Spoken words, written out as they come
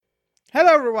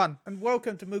Hello, everyone, and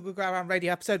welcome to Moogle Go Round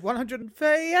Radio, episode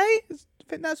 138. I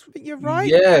think you're right.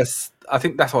 Yes, I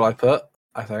think that's what I put.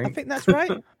 I think that's right.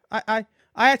 I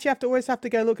actually always have to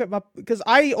go look at my, because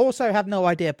I also have no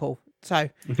idea, Paul. So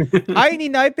I only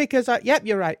know because yep,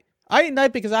 you're right. I only know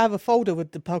because I have a folder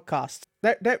with the podcast.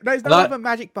 There's no other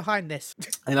magic behind this.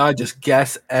 And I just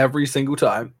guess every single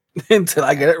time until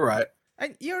I get it right.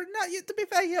 And you're not. To be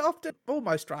fair, you're often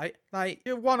almost right. Like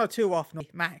you're one or two off,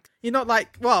 max. You're not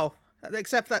like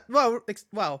except that.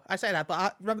 Well, I say that, but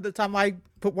I remember the time I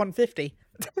put 150.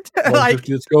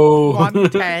 150, let's go.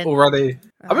 110 already.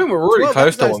 I mean, we're really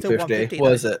close to 150.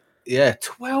 What is it? Yeah,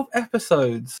 12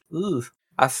 episodes. Ugh,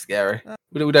 that's scary.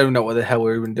 We don't even know what the hell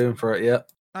we're even doing for it yet.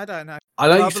 I don't know. I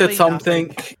know you said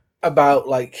something about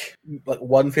like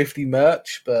 150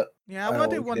 merch, but yeah, I want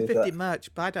to do 150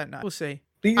 merch, but I don't know. We'll see.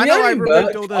 I know I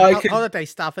removed all the holiday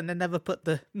stuff and then never put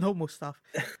the normal stuff.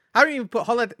 I haven't even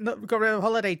got rid of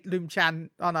holiday Loom Chan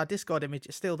on our Discord image.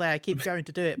 It's still there. I keep going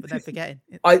to do it, but then forgetting.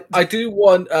 I do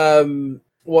want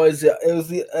what is it?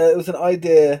 It was an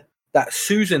idea that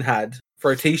Susan had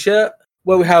for a T-shirt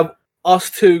where we have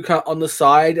us two kind of on the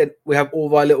side and we have all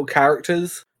of our little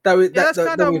characters that we've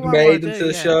made into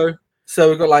the show.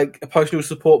 So we've got like Emotional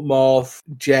Support Moth,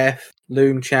 Jeff,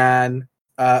 Loom Chan,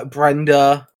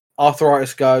 Brenda,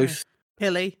 Arthritis Ghost,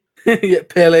 Pilly, yeah,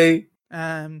 Pilly,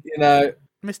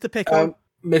 Mr. Pickle,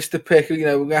 Mr. Pickle. You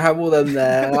know, we're gonna have all them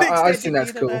there. I think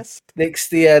that's universe. Cool.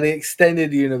 The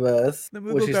extended universe, the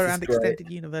Moogle Go Round extended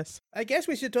universe. I guess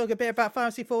we should talk a bit about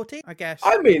Fantasy 14. I guess.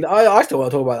 I mean, I still want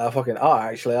to talk about that fucking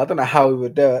art. Actually, I don't know how we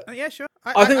would do it. Yeah, sure.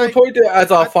 I think we'd probably do it as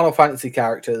our Final Fantasy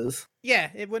characters. Yeah,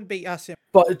 it wouldn't be us.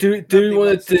 But do you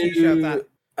want to do?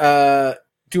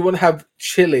 Do you want to have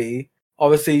Chili?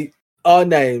 Obviously, our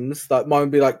names, like mine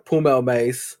would be like Paul Metal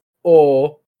Mace,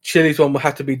 or Chili's one would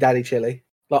have to be Daddy Chili,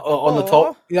 like on the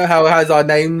top. You know how it has our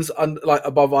names like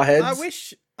above our heads.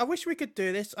 I wish we could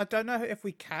do this. I don't know if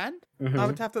we can. Mm-hmm. I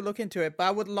would have to look into it, but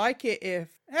I would like it if.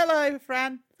 Hello,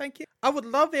 Fran. Thank you. I would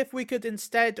love if we could,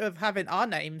 instead of having our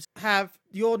names, have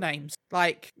your names.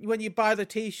 Like when you buy the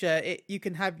T-shirt, you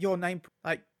can have your name,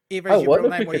 like either as your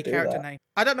real name or your character name.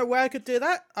 I don't know where I could do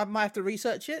that. I might have to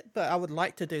research it, but I would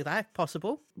like to do that if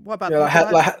possible. What about I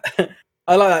like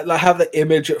that. Like have the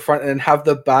image at front and then have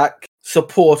the back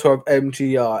supporter of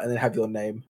MGR and then have your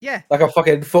name. Yeah. Like a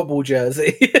fucking football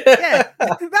jersey. Yeah.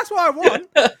 That's what I want.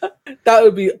 That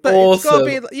would be awesome. It's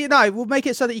gotta be, we'll make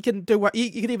it so that you can do what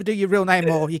you can either do your real name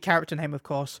or your character name, of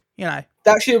course.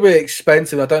 That should be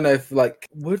expensive. I don't know if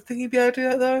would think you'd be able to do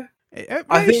that though?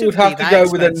 I think we'd have to go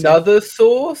with another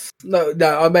source. No,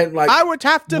 I meant like I would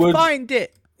have to find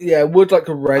it. Yeah, would like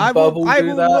a Redbubble do that? I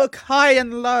will look high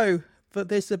and low for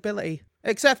this ability.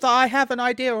 Except that I have an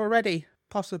idea already,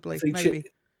 possibly, maybe.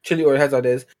 Chili already has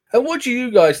ideas. And what do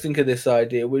you guys think of this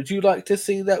idea? Would you like to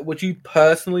see that? Would you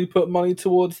personally put money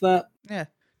towards that? Yeah,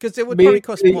 because it would probably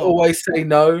cost more. Always say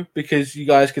no, because you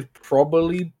guys could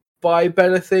probably buy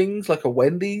better things, like a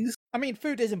Wendy's. I mean,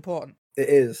 food is important. It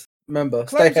is. Remember,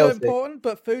 clothes stay healthy. Are important,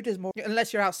 but food is more.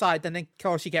 Unless you're outside, then of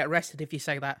course you get arrested if you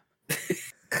say that.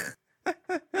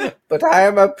 But I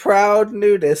am a proud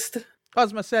nudist.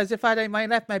 Cosmo says, if I had money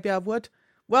left, maybe I would.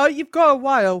 Well, you've got a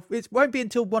while. It won't be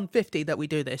until 150 that we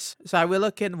do this. So we're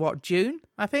looking, June,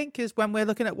 I think, is when we're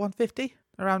looking at 150,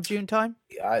 around June time.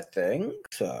 Yeah, I think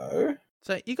so.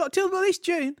 So you got till at least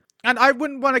June. And I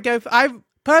wouldn't want to go, I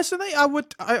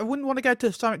wouldn't want to go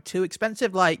to something too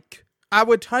expensive. Like, I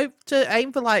would hope to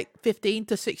aim for 15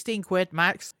 to 16 quid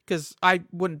max, because I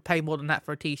wouldn't pay more than that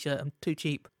for a T-shirt. I'm too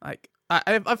cheap.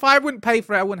 If I wouldn't pay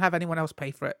for it, I wouldn't have anyone else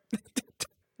pay for it.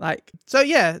 So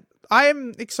yeah. I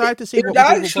am excited to see what we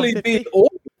do with 150.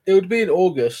 It would be in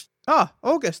August. Oh,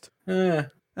 August. Yeah.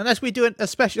 Unless we do a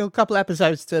special couple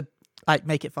episodes to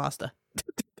make it faster.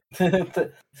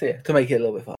 To make it a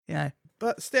little bit faster. Yeah.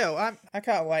 But still, I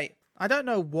can't wait. I don't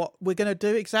know what we're going to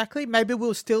do exactly. Maybe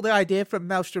we'll steal the idea from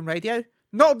Maelstrom Radio.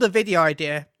 Not the video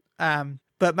idea,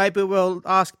 but maybe we'll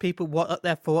ask people what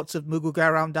their thoughts of Moogle Go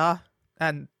Round are,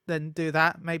 and then do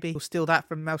that. Maybe we'll steal that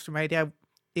from Maelstrom Radio.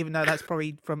 Even though that's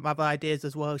probably from other ideas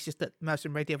as well. It's just that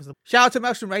Maelstrom Radio was... Shout out to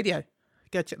Maelstrom Radio.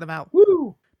 Go check them out.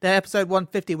 Woo! Their episode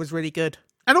 150 was really good.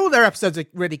 And all their episodes are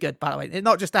really good, by the way.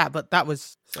 Not just that, but that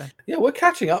was... So. Yeah, we're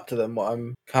catching up to them, what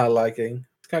I'm kind of liking.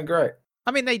 It's kind of great.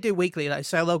 I mean, they do weekly, though,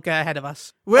 so they'll go ahead of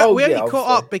us. We only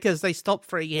caught up because they stopped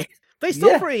for a year. They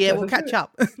stopped for a year, we'll catch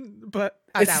up. But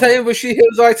it's the same with She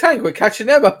Heals I Tank. We're catching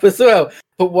them up as well.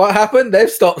 But what happened? They've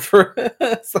stopped for...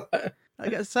 so... I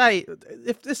gotta say,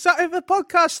 if the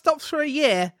podcast stops for a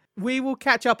year, we will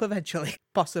catch up eventually.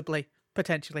 Possibly.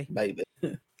 Potentially. Maybe.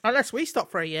 Unless we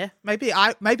stop for a year. Maybe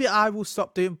I will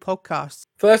stop doing podcasts.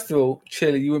 First of all,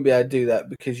 Chili, you wouldn't be able to do that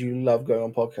because you love going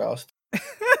on podcasts.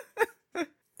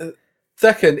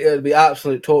 Second, it would be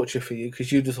absolute torture for you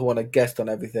because you just want to guest on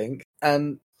everything.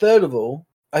 And third of all,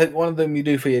 I think one of them you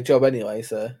do for your job anyway.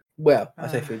 So, well, I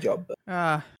say for your job.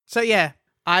 But... So yeah,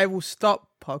 I will stop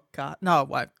podcast. No, I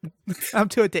won't. I'm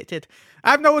too addicted. I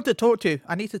have no one to talk to.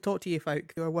 I need to talk to you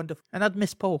folk. You're wonderful, and I'd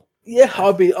miss Paul. Yeah,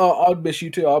 I'd miss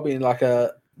you too. I'll be in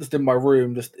just in my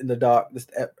room, just in the dark,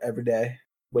 just every day,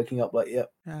 waking up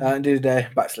and do the day,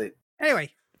 back to sleep. Anyway,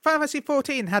 Final Fantasy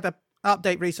 14 had a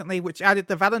update recently, which added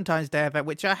the Valentine's Day event,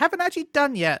 which I haven't actually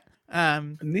done yet.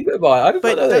 Neither have I. I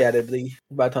didn't know they added the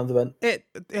Valentine's event. It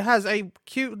has a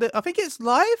cute. I think it's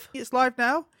live. It's live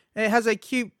now. It has a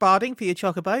cute barding for your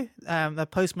chocobo. A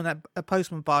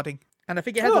postman barding, and I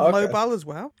think it has a mobile as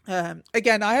well.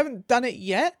 Again, I haven't done it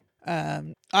yet.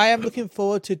 I am looking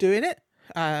forward to doing it.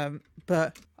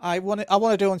 But I want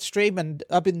to do it on stream, and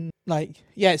I've been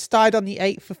it started on the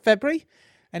 8th of February,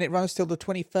 and it runs till the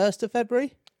 21st of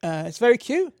February. It's very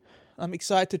cute. I'm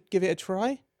excited to give it a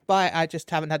try, but I just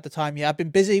haven't had the time yet. I've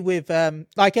been busy with,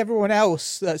 like everyone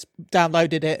else that's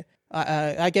downloaded it.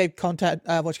 I gave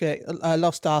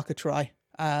Lost Ark a try.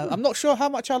 I'm not sure how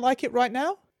much I like it right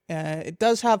now. It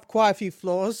does have quite a few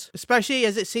flaws, especially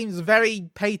as it seems very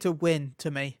pay to win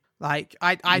to me. Like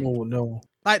no.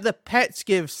 Like the pets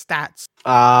give stats.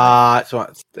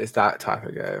 It's that type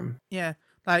of game. Yeah,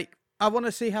 like I want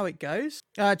to see how it goes.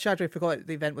 Chadri forgot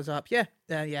the event was up. Yeah,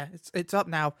 it's up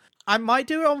now. I might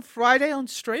do it on Friday on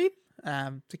stream.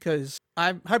 Because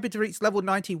I'm hoping to reach level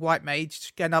 90 White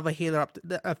Mage, get another healer up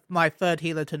to my third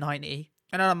healer to 90.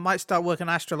 And then I might start working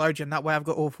Astrologian. That way I've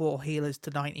got all 4 healers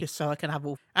to 90, just so I can have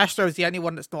all. Astro's the only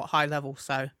one that's not high level,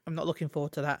 so I'm not looking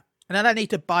forward to that. And then I need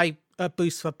to buy a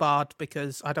boost for Bard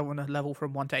because I don't want to level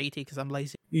from 1 to 80 because I'm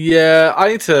lazy. Yeah,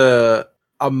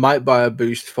 I might buy a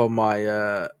boost for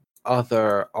my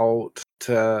other alt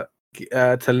to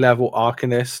level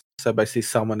Arcanist, so basically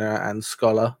Summoner and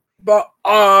Scholar. But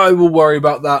I will worry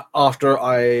about that after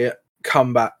I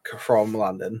come back from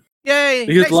London. Yay!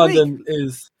 Because London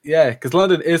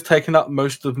is taking up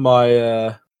most of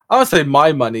my I would say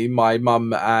my money. My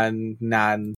mum and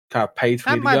Nan kind of paid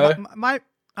for me to go.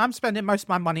 I'm spending most of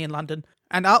my money in London,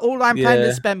 and all I'm planning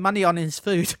to spend money on is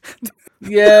food.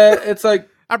 Yeah, it's like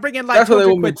I bring in like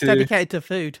 200 quid dedicated to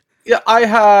food. Yeah, I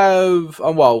have.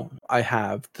 I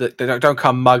have. Don't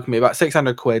come mug me. About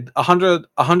 600 quid. 100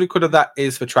 quid of that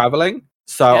is for traveling.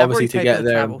 So obviously to get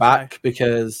there and back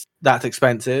because that's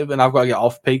expensive, and I've got to get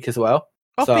off peak as well.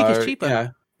 Off peak is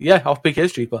cheaper. Yeah, off peak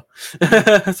is cheaper.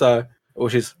 So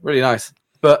which is really nice.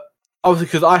 But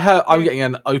obviously because I'm getting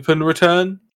an open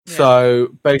return. Yeah. So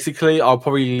basically, I'll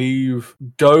probably leave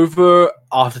Dover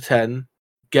after 10,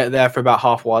 get there for about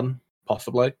 1:30,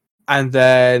 possibly, and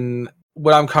then.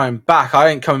 When I'm coming back, I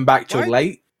ain't coming back till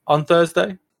late on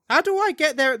Thursday. How do I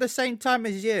get there at the same time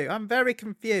as you? I'm very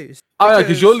confused. I know,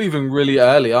 because you're leaving really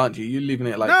early, aren't you? You're leaving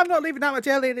it No, I'm not leaving that much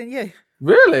earlier than you.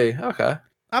 Really? Okay.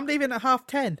 I'm leaving at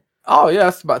 10:30. Oh, yeah,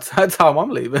 that's about the time I'm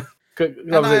leaving.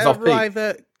 And I arrive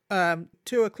at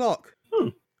 2:00.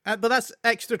 But that's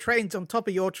extra trains on top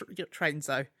of your trains,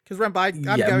 though. Because remember, I'm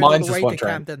going all the way to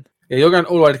Camden. Yeah, you're going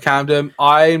all the way to Camden.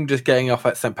 I'm just getting off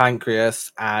at St.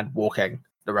 Pancras and walking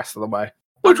the rest of the way,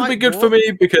 which would be good for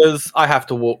me because I have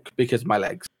to walk because of my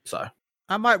legs. So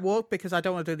I might walk because I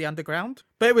don't want to do the underground,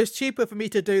 but it was cheaper for me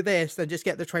to do this than just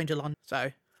get the train to London.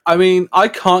 So I mean, I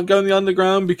can't go in the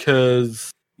underground because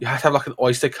you have to have like an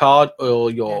Oyster card or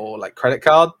your like credit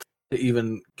card to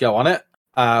even go on it.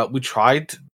 We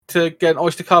tried to get an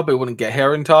Oyster card, but it wouldn't get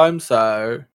here in time,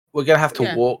 so we're gonna have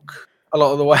to walk a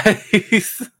lot of the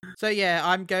ways. So yeah,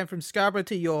 I'm going from Scarborough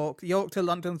to York to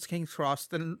London's King's Cross,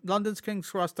 then London's King's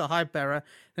Cross to Highborough,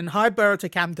 then Highborough to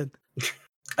Camden.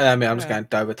 I'm just going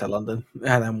Dover to London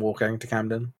and then walking to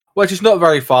Camden, which is not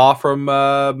very far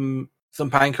from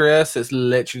St. Pancras. It's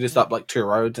literally just up like 2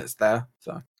 roads. It's there.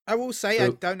 So I will say I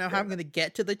don't know how I'm going to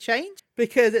get to the change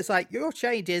because it's like your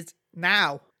change is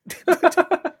now.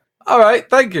 All right,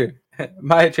 thank you.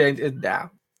 My change is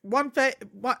now.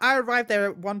 I arrived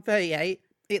there at 1:38.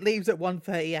 It leaves at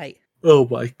 1:38. Oh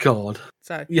my god!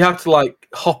 So you have to like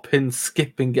hop in,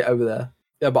 skip, and get over there.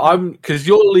 Yeah, but because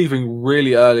you're leaving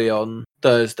really early on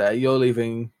Thursday. You're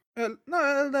leaving. No,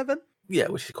 11. Yeah,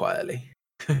 which is quite early.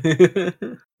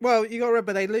 Well, you got to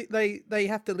remember they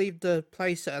have to leave the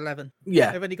place at 11.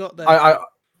 Yeah, they've only got the.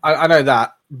 I know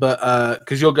that, but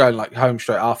because you're going like home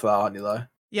straight after that, aren't you? Though.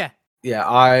 Yeah. Yeah,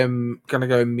 I'm gonna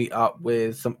go meet up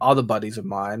with some other buddies of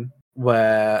mine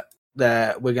where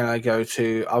we're gonna go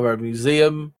to our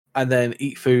museum and then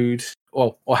eat food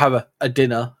or have a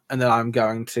dinner, and then I'm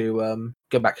going to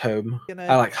go back home at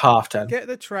like 10:30. Get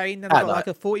the train, and I've got like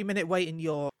a 40-minute wait in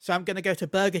York. So I'm going to go to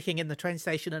Burger King in the train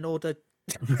station and order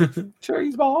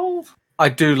cheese balls. I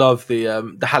do love the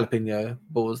jalapeno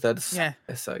balls. They're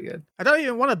so good. I don't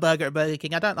even want a burger at Burger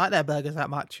King. I don't like their burgers that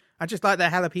much. I just like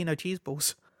their jalapeno cheese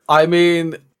balls. I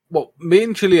mean, well, me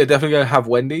and Chili are definitely going to have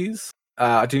Wendy's.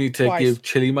 I do need to give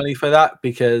Chili money for that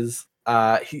because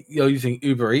you're using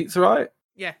Uber Eats, right?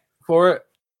 Yeah. For it.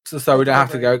 So we don't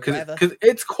have to go because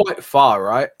it's quite far,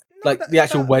 right? No, like the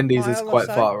actual Wendy's is quite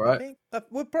far, right?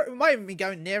 We might even be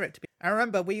going near it. I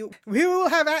remember we will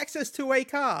have access to a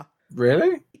car.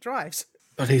 Really? He drives.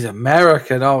 But he's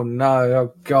American. Oh no!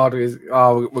 Oh God!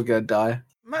 We're gonna die.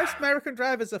 Most American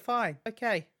drivers are fine.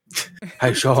 Okay.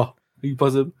 Hey, sure. Are you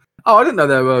positive? Oh, I didn't know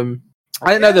they were.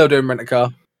 I didn't know they were doing rent a car.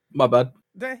 My bad.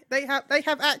 They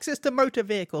have access to motor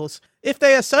vehicles. If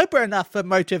they are sober enough for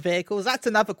motor vehicles, that's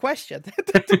another question.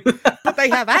 But they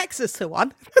have access to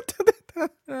one.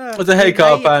 It's a hey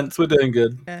car pants. We're doing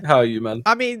good. Yeah. How are you, man?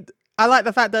 I mean, I like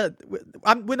the fact that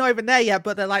we're not even there yet,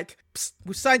 but they're like,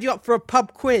 we signed you up for a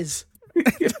pub quiz.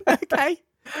 Okay.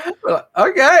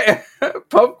 Okay.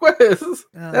 Pub quiz.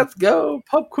 Let's go.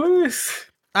 Pub quiz.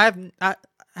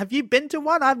 Have you been to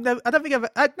one? I don't think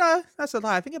no, that's a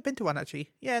lie. I think I've been to one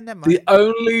actually. Yeah, never mind. The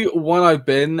only one I've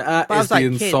been at is the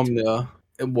Insomnia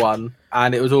one,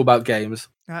 and it was all about games.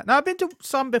 No, I've been to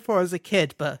some before as a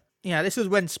kid, but this was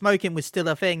when smoking was still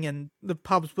a thing, and the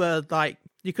pubs were like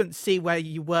you couldn't see where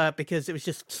you were because it was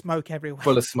just smoke everywhere.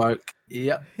 Full of smoke.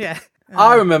 Yep. Yeah.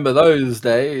 I remember those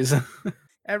days.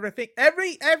 Everything,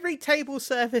 every table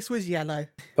surface was yellow.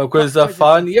 Pub quizzes are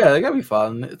fun. Yeah, they're gonna be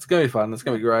fun. It's gonna be fun. It's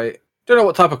gonna be great. Don't know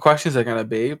what type of questions they're gonna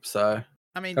be, so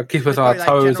I mean, I'll keep us on our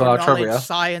toes on our trivia.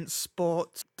 Science,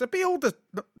 sports, to be all the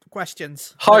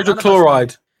questions.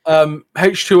 Hydrochloride,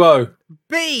 H2O,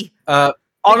 B,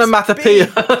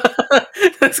 onomatopoeia.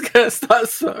 Let's get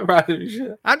start random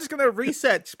shit. I'm just gonna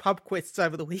research pub quizzes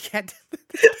over the weekend.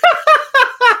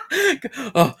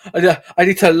 I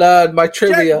need to learn my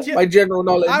trivia, my general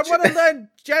knowledge. I want to learn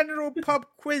general pub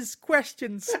quiz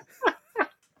questions.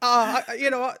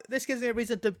 You know what? This gives me a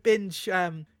reason to binge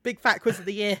Big Fat Quiz of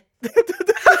the Year.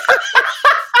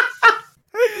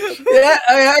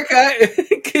 Yeah,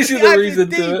 okay. Gives you the reason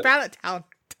to it. Ballot Town.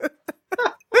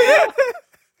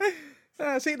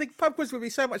 See, the pub quiz would be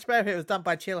so much better if it was done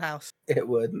by Chill House. It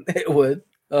would.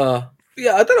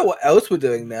 Yeah, I don't know what else we're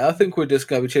doing now. I think we're just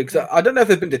going to be chill. Cause I don't know if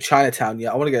they've been to Chinatown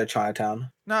yet. I want to go to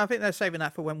Chinatown. No, I think they're saving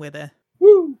that for when we're there.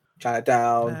 Woo!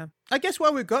 Chinatown. I guess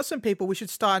while we've got some people, we should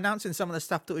start announcing some of the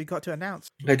stuff that we've got to announce.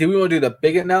 Okay, do we want to do the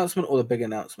big announcement or the big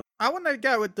announcement? I want to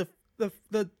go with the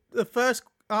first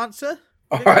answer.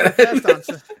 All right. The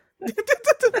first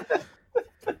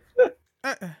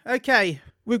answer. Okay,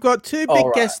 we've got two big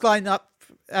guests lined up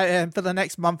for the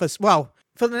next month as well.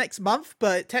 For the next month,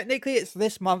 but technically it's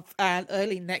this month and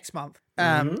early next month.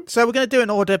 So we're going to do an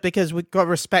order because we've got to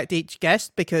respect each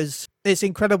guest because it's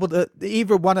incredible that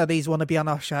either one of these want to be on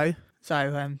our show.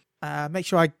 So make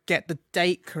sure I get the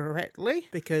date correctly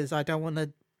because I don't want to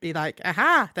be like,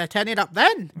 aha, they're turning up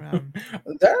then.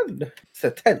 Then it's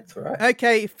the 10th, right?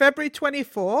 Okay, February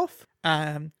 24th,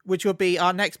 which will be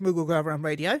our next Moogle Go Round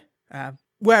Radio,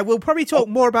 where we'll probably talk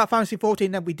more about Fantasy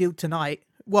 14 than we do tonight.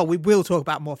 Well, we will talk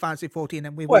about more Fantasy 14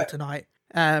 than we will tonight.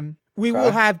 We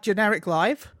will have Generic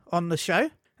Live on the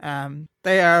show.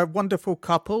 They are a wonderful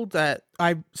couple that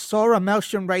I saw on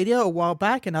Maelstrom Radio a while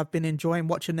back, and I've been enjoying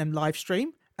watching them live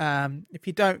stream. If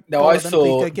you don't know, I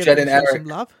saw Jen and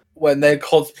Eric when they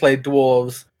cosplayed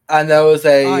dwarves, and there was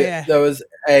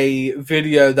a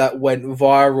video that went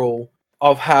viral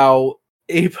of how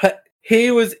he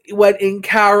went in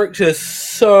character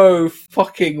so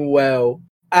fucking well.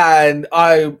 And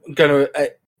I'm going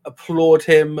to applaud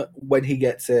him when he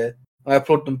gets here. I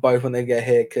applaud them both when they get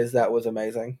here because that was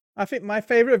amazing. I think my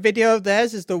favourite video of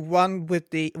theirs is the one with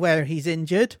where he's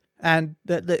injured and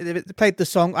they played the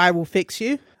song "I Will Fix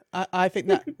You." I think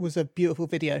that was a beautiful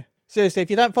video. Seriously, if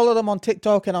you don't follow them on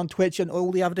TikTok and on Twitch and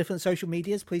all the other different social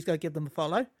medias, please go give them a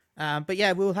follow. But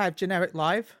yeah, we'll have Generic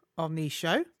Live on the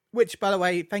show. Which, by the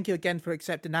way, thank you again for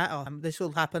accepting that. This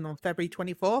will happen on February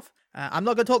 24th. I'm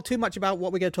not going to talk too much about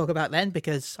what we're going to talk about then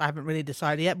because I haven't really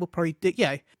decided yet. We'll probably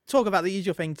talk about the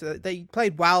usual things. They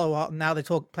played WoW a lot and now they're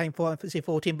playing Fantasy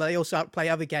 14, but they also play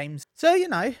other games. So,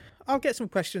 I'll get some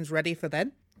questions ready for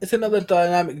then. It's another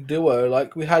dynamic duo.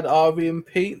 Like we had RV and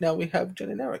Pete, now we have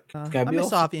Jen and Eric. I miss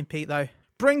RV and Pete, though.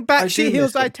 Bring back She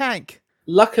Heals Thy Tank.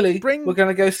 Luckily, we're going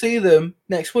to go see them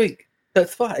next week.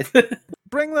 That's fine.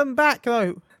 Bring them back,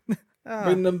 though.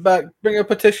 Bring them back. Bring a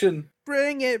petition.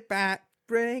 Bring it back.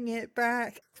 bring it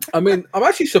back. I mean, I'm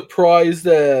actually surprised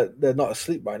they're not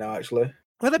asleep by now, actually.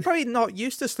 Well, they're probably not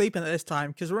used to sleeping at this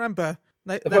time, because remember,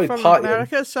 they're probably from partying.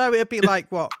 America, so it'd be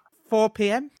like, what, 4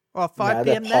 p.m. or 5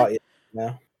 p.m. they're there? partying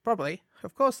now. Probably.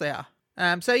 Of course they are.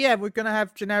 So yeah, we're going to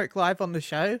have Generic live on the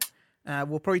show.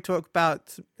 We'll probably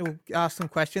we'll ask some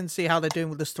questions, see how they're doing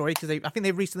with the story, because I think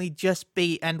they recently just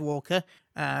beat Endwalker.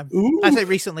 I say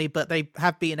recently, but they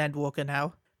have beaten Endwalker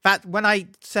now. In fact, when I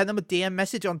sent them a DM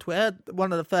message on Twitter,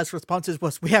 one of the first responses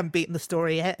was, we haven't beaten the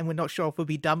story yet, and we're not sure if we'll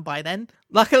be done by then.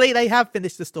 Luckily, they have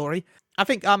finished the story. I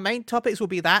think our main topics will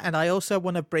be that, and I also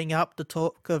want to bring up the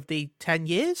talk of the 10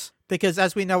 years, because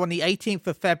as we know, on the 18th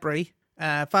of February,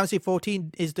 Fantasy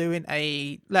 14 is doing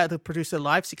a Let the Producer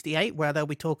Live 68, where they'll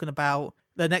be talking about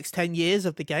the next 10 years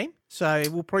of the game. So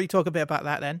we'll probably talk a bit about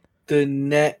that then. The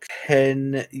next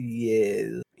 10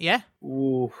 years. Yeah.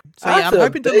 Ooh. So yeah, I'm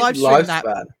hoping to live stream that.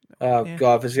 Oh, yeah.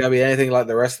 God, if it's going to be anything like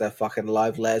the rest of their fucking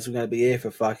live letters, we're going to be here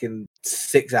for fucking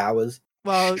 6 hours.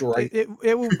 Well, straight. it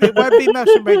won't be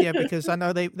Motion Radio, because I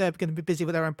know they're going to be busy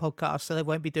with their own podcast, so they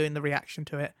won't be doing the reaction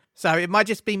to it. So it might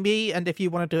just be me, and if you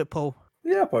want to do it, Paul.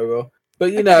 Yeah, probably will.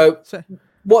 But, you know, so,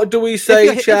 what do we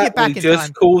say, chat? We just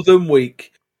time. call them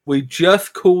weak. We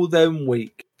just call them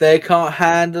weak. They can't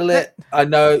handle it. I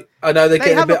know they're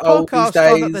getting a bit old these days. They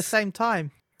have a podcast on at the same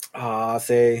time. Ah,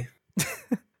 see.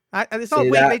 And it's not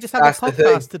weak, they just have a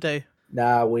podcast to do.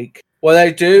 Nah, weak. What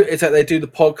they do is that they do the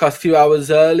podcast a few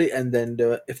hours early and then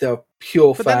do it if they're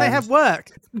pure fans. But then they have work.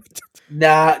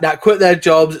 Nah, quit their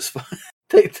jobs, it's fine.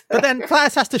 But then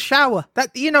Class has to shower.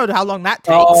 You know how long that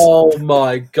takes. Oh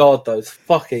my God, those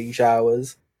fucking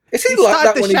showers. It seems like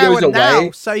that when he goes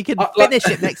away. So you can finish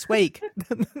it next week.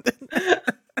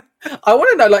 I want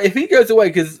to know, like, if he goes away,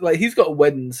 because like he's got a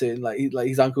wedding soon, like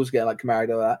his uncle's getting like married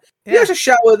or that. Yeah. He has a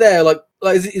shower there. Like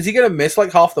is he gonna miss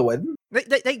like half the wedding?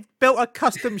 They built a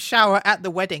custom shower at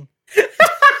the wedding.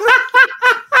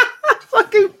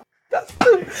 Fucking that's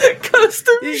the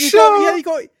custom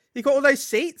shower. You got all those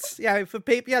seats. Yeah, for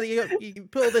people. Yeah, you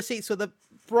put all the seats for the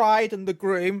bride and the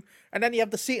groom, and then you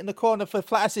have the seat in the corner for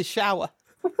Flat's shower.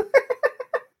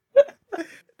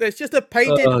 There's just a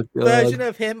painted version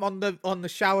of him on the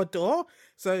shower door,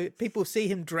 so people see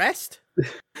him dressed.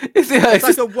 It's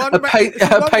like a one-way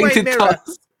mirror.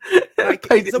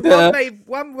 It's a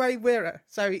one-way mirror,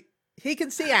 so he can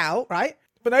see out, right?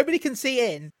 But nobody can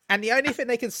see in, and the only thing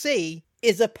they can see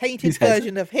is a painted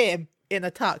version of him in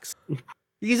a tux.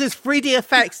 He uses 3D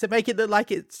effects to make it look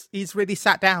like he's really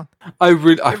sat down.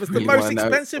 It was the most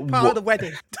expensive part of the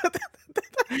wedding.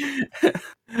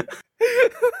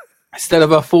 Instead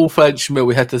of a full-fledged meal,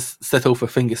 we had to settle for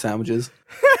finger sandwiches.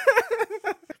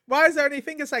 Why is there only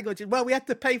finger sandwiches? Well, we had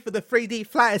to pay for the 3D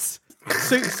Flatters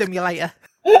suit simulator.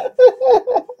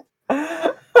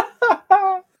 I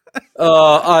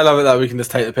love it that we can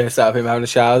just take the piss out of him having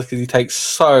showers, because he takes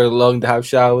so long to have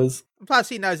showers. Plus,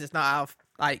 he knows it's not out of,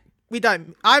 like, we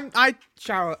don't. I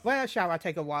shower. When I shower, I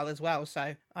take a while as well.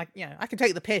 So I can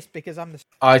take the piss because I'm the.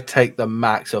 I take the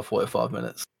max of 45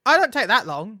 minutes. I don't take that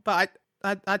long, but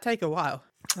I take a while.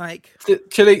 Like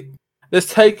Chili, there's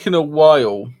taken a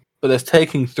while, but there's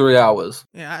taking 3 hours.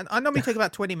 Yeah, I normally take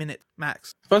about 20 minutes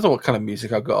max. Depends on what kind of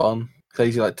music I've got on. Because I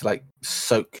usually like to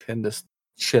soak and just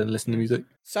chill and listen to music.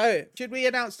 So should we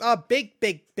announce our big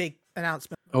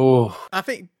announcement? Oh, I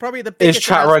think probably the biggest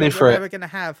chat ready for we're it? ever going to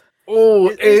have. Oh,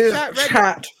 is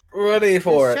chat ready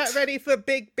for it? Chat ready for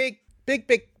big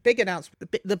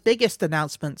announcement. The biggest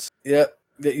announcements. Yep.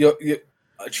 Chat,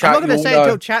 I'm not going to say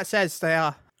until chat says they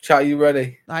are. Chat, are you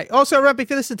ready? Also, remember, if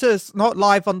you listen to us not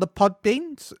live on the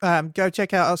Podbean, go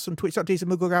check out us on twitch.tv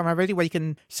and Moogle Go Round Radio, where you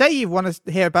can say you want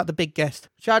to hear about the big guest.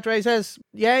 Chadre says,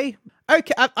 yay.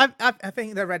 Okay, I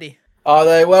think they're ready. Are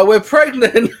they? Well, we're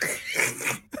pregnant.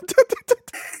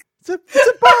 It's a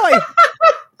boy.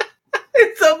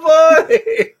 It's a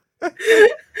boy.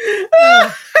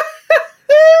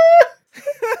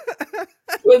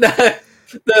 Well,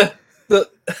 no,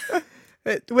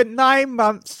 It went 9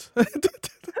 months.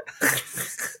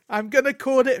 I'm gonna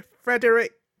call it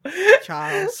Frederick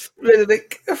Charles.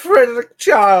 Frederick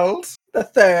Charles the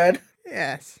Third.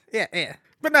 Yes, yeah.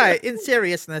 But no, in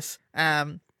seriousness,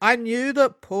 I knew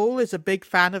that Paul is a big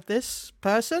fan of this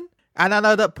person, and I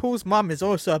know that Paul's mum is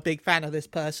also a big fan of this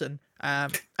person.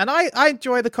 And I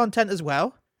enjoy the content as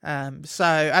well. And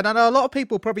I know a lot of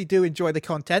people probably do enjoy the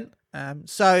content.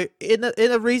 So in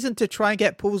a reason to try and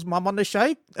get Paul's mum on the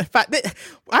show. In fact,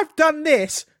 I've done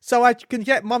this so I can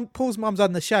get Paul's mum's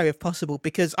on the show if possible,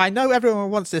 because I know everyone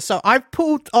wants this. So I've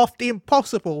pulled off the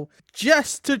impossible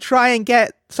just to try and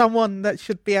get someone that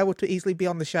should be able to easily be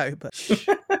on the show. But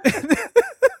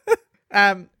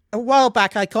a while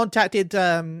back, I contacted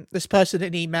this person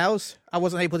in emails. I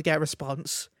wasn't able to get a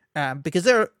response because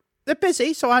they're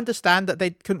busy, so I understand that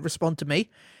they couldn't respond to me.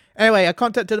 Anyway, I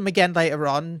contacted them again later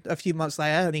on, a few months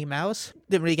later, on emails.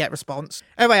 Didn't really get a response.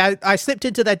 Anyway, I slipped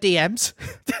into their DMs,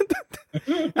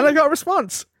 and I got a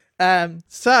response.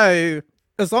 So,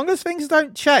 as long as things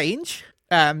don't change,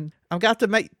 I'm going to have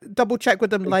to double check with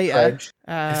them later.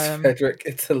 It's Frederick,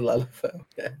 it's a Lalafell,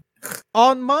 yeah.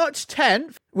 On March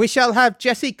 10th, we shall have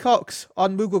Jesse Cox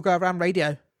on Moogle Go Round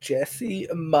Radio. Jesse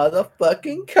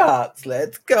motherfucking Cox,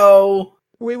 let's go.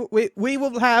 We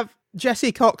will have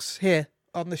Jesse Cox here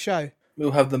on the show.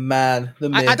 We'll have the man, the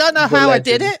myth, I don't know the how legend. I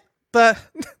did it, but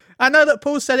I know that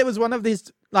Paul said it was one of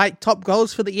these like top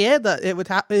goals for the year that it would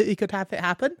he could have it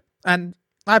happen, and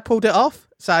I pulled it off.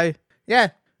 So yeah,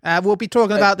 we'll be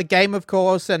talking about the game, of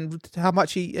course, and how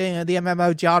much the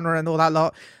MMO genre and all that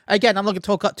lot. Again, I'm not going to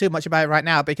talk too much about it right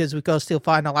now because we've got to still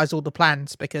finalize all the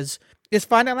plans. Because it's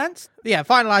finalized,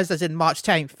 finalized as in March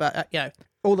 10th, but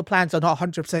all the plans are not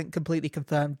 100% completely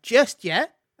confirmed just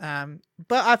yet. But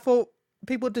I thought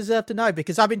people deserve to know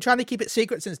because I've been trying to keep it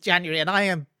secret since January, and I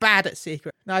am bad at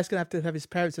secret. Now he's going to have his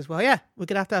parents as well. Yeah, we're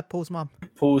going to have Paul's mum.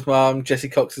 Paul's mum, Jesse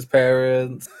Cox's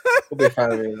parents. We'll be a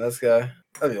fan of it. Let's go.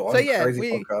 That'd be one crazy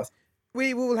podcast.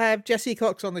 We will have Jesse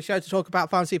Cox on the show to talk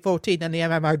about Fantasy 14 and the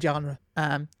MMO genre.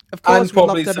 Of course, we'd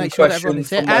love to make sure that everyone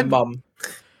is here. And mum.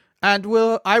 And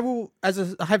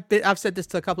I've said this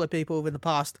to a couple of people in the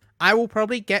past. I will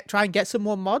probably try and get some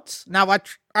more mods. Now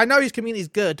I know his community is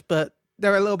good, but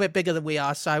they're a little bit bigger than we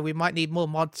are, so we might need more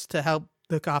mods to help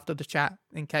look after the chat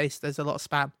in case there's a lot of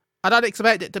spam. I don't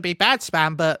expect it to be bad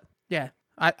spam, but yeah,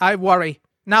 I worry.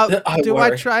 Now,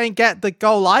 I try and get the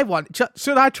goal I want?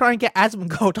 Should I try and get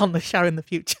Asmongold on the show in the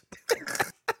future?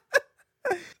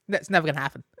 That's never going to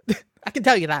happen. I can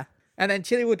tell you that. And then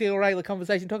Chili will do a regular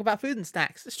conversation, talk about food and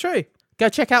snacks. It's true. Go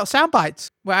check out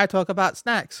Soundbites, where I talk about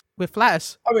snacks with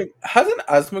Flatus. I mean, hasn't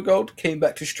Asmongold came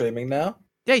back to streaming now?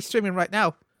 Yeah, he's streaming right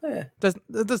now. Yeah.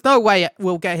 There's no way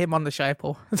we'll get him on the show,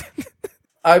 Paul.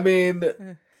 I mean,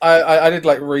 I did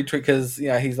like retweet because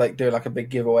he's like doing like a big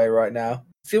giveaway right now.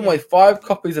 It's giving away 5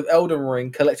 copies of Elden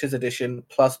Ring Collector's Edition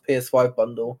plus PS5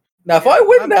 bundle. Now, if I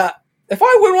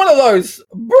win one of those,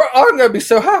 bro, I'm gonna be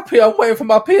so happy. I'm waiting for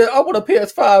my I want a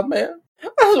PS5, man. I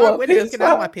just want a PS5. You can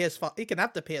have my PS5. You can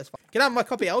have the PS5. You can have my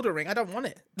copy of Elden Ring. I don't want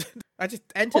it. I just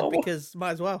entered because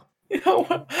might as well. I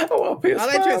want a PS5. I'll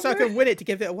enter it so I can win it to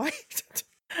give it away.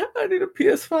 I need a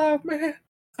PS5, man.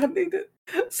 I need it.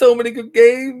 So many good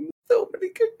games.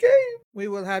 We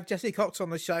will have Jesse Cox on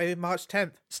the show March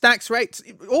 10th. Snacks rates.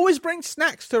 Always bring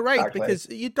snacks to raid because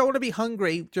you don't want to be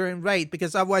hungry during raid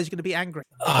because otherwise you're going to be angry.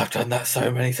 Oh, I've done that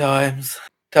so many times.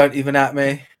 Don't even at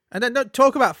me. And then don't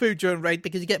talk about food during raid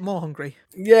because you get more hungry.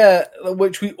 Yeah,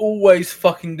 which we always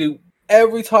fucking do.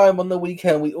 Every time on the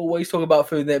weekend, we always talk about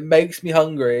food and it makes me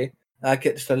hungry. I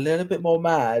get just a little bit more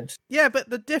mad. Yeah, but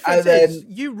the difference is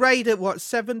you raid at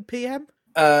 7 p.m.?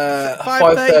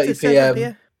 5:30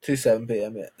 p.m. to 7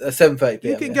 p.m. Yeah, 7:30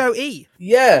 p.m. You can go eat.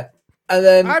 Yeah, and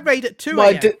then I raid at 2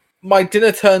 a.m. My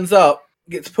dinner turns up,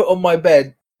 gets put on my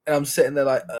bed, and I'm sitting there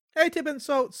like. Hey, Tib and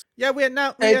Salts. Yeah, we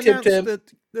announced the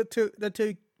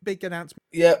two big announcements.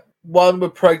 Yeah, one we're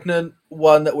pregnant,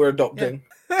 one that we're adopting.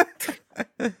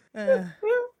 Yeah.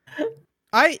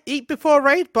 I eat before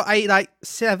raid, but I eat like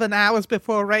 7 hours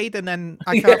before raid, and then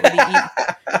I can't really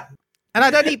eat. And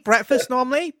I don't eat breakfast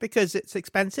normally because it's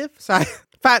expensive. So, in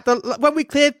fact, when we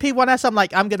cleared P1S, I'm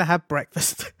like, I'm going to have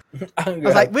breakfast. I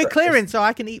was like, we're clearing, so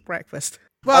I can eat breakfast.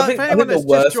 Well, if anyone has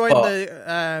just joined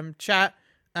the chat,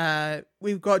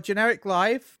 we've got Generic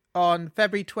Live on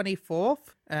February 24th.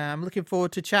 I'm looking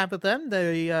forward to chat with them.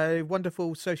 They're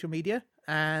wonderful social media,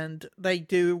 and they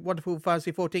do wonderful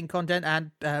Fantasy 14 content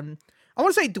and I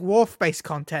want to say dwarf-based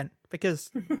content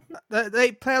because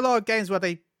they play a lot of games where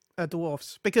they are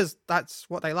dwarfs because that's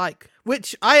what they like,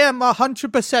 which I am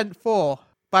 100% for,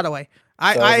 by the way.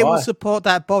 I will support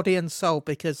that body and soul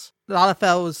because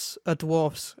Lalafels are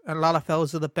dwarfs and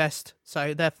Lalafels are the best.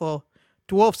 So therefore,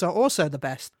 dwarfs are also the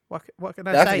best. What can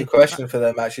I say? That's a good question for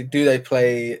them, actually. Do they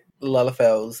play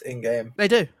Lalafels in-game? They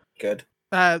do. Good.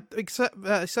 Except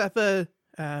for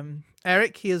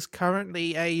Eric, he is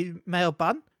currently a male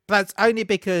bun. That's only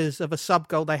because of a sub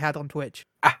goal they had on Twitch.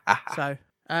 So,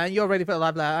 you're ready for the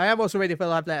live letter. I am also ready for the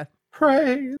live letter.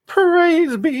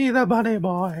 Praise be the bunny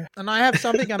boy. And I have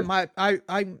something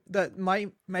that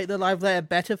might make the live letter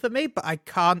better for me, but I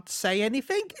can't say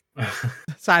anything.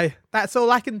 So that's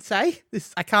all I can say.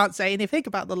 I can't say anything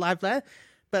about the live letter,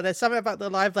 but there's something about the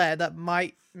live letter that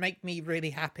might make me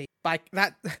really happy. Like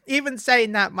that, even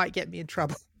saying that might get me in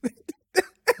trouble.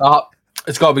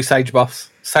 It's got to be Sage buffs.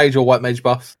 Sage or White Mage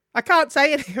buffs. I can't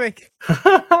say anything.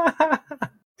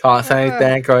 Can't say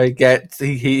anything. He gets.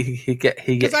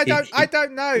 Because I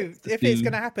don't know if it's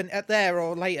going to happen at there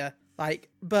or later. Like,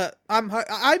 but I'm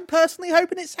personally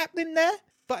hoping it's happening there,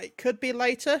 but it could be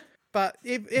later. But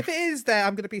if it is there,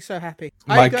 I'm going to be so happy.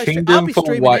 My kingdom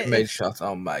for White Mage shots.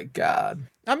 Oh my god.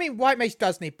 I mean, White Mage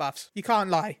does need buffs. You can't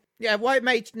lie. Yeah, White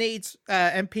Mage needs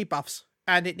MP buffs,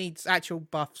 and it needs actual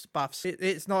buffs.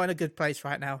 It's not in a good place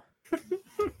right now.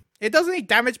 It doesn't need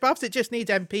damage buffs, it just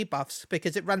needs MP buffs,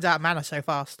 because it runs out of mana so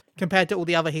fast, compared to all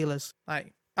the other healers.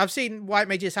 Like, I've seen White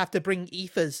Mages have to bring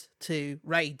ethers to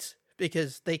raids,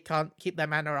 because they can't keep their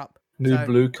mana up. New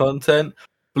blue content.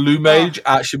 Blue Mage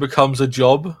actually becomes a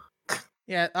job.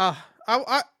 Yeah,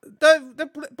 the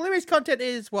Blue Mage content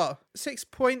is, what,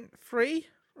 6.3,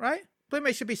 right? Blue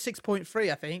Mage should be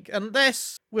 6.3, I think,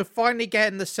 unless we're finally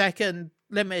getting the second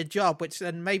limited job, which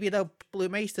then maybe they'll Blue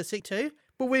Mage to 6.2.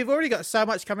 But we've already got so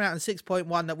much coming out in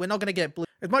 6.1 that we're not going to get blue.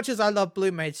 As much as I love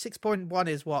Blue Mage, 6.1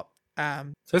 is what? So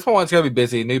 6.1's going to be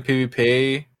busy. New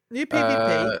PvP. New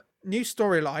PvP. New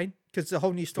storyline, because the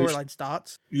whole new storyline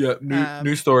starts. Yeah,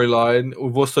 new storyline.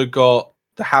 We've also got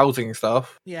the housing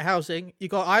stuff. Yeah, housing. You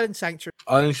got Island Sanctuary.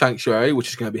 Island Sanctuary, which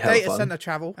is going to be hell Data fun. Center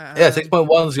travel.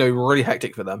 6.1 is going to be really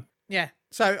hectic for them. Yeah.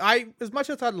 So as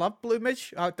much as I love Blue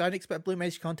Mage, I don't expect Blue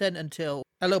Mage content until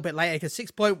a little bit later, because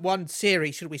 6.1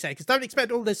 series, should we say, because don't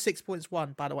expect all this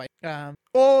 6.1, by the way.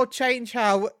 Or change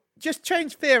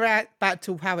Fear out back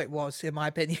to how it was, in my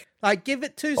opinion. Like, give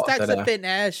it 2 stacks of thin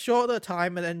air, shorten the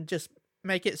time, and then just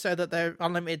make it so that they're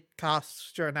unlimited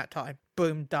casts during that time.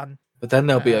 Boom, done. But then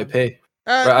they'll be OP.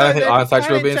 I don't think Iron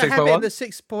Sanctuary will be in 6.1. The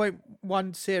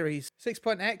 6.1 series.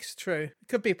 6.x, true. It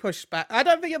could be pushed back. I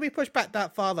don't think it'll be pushed back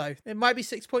that far, though. It might be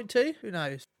 6.2. Who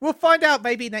knows? We'll find out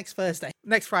maybe next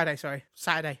Friday, sorry.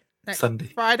 Saturday. Sunday.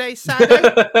 Friday,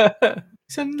 Saturday.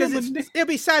 Sunday. It'll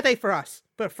be Saturday for us,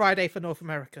 but Friday for North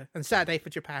America and Saturday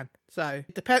for Japan. So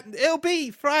it'll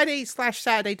be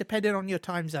Friday/Saturday depending on your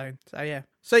time zone. So yeah.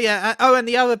 And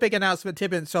the other big announcement,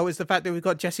 Tibbin, so is the fact that we've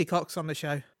got Jesse Cox on the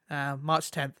show.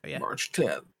 March 10th. Yeah. March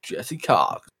 10th. Jesse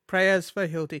Cox. Prayers for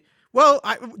Hildy. Well,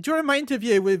 during my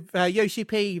interview with Yoshi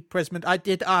P. Prisman, I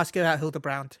did ask about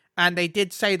Hildebrand, and they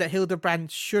did say that Hildebrand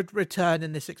should return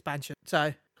in this expansion.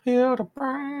 So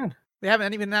Hildebrand. They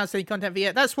haven't even announced any content for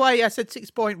yet. That's why I said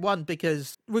 6.1,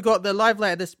 because we got the live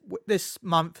letter this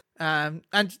month, and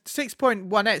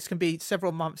 6.1x can be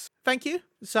several months. Thank you.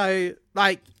 So,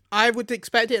 like, I would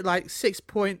expect it like 6.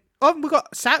 Oh, we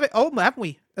got Savage Ultimate, haven't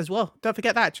we, as well? Don't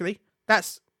forget that, actually.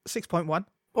 That's 6.1.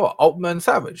 What, Ultimate and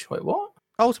Savage? Wait, what?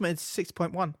 Ultimate is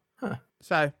 6.1. Huh.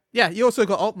 So, yeah, you also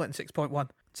got Ultimate in 6.1.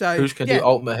 So who's going to do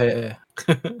Ultimate here?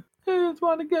 Who's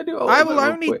going to do Ultimate? I will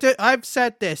only do... I've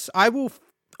said this. I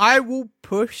will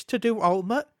push to do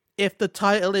Ultimate if the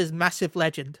title is Massive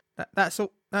Legend. That's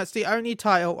the only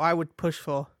title I would push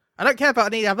for. I don't care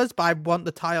about any others, but I want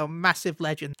the title Massive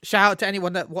Legend. Shout out to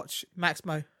anyone that watched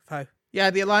Maximo. Yeah,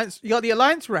 the Alliance. You got the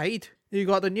Alliance raid. You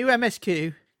got the new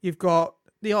MSQ. You've got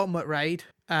the Ultimate raid.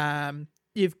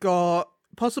 You've got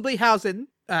possibly housing.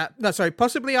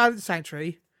 Possibly Island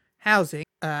Sanctuary, housing.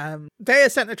 Data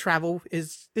Center travel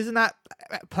isn't that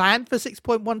planned for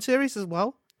 6.1 series as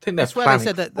well? I think they're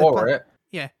planning for it.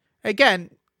 Yeah. Again,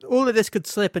 all of this could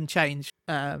slip and change.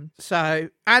 I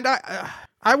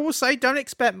will say, don't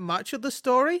expect much of the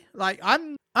story. Like,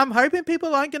 I'm hoping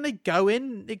people aren't going to go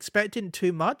in expecting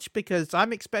too much, because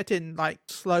I'm expecting, like,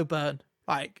 slow burn.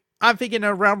 Like, I'm thinking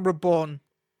a Realm Reborn,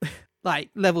 like,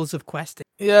 levels of questing.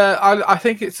 Yeah, I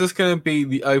think it's just going to be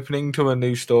the opening to a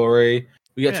new story.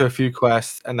 We get to a few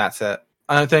quests, and that's it.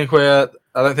 I don't think there's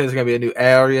going to be a new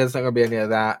area. There's not going to be any of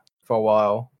that for a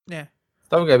while. Yeah.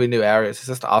 There's not going to be new areas. It's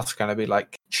just us going to be,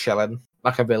 like, chilling,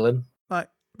 like a villain. Like,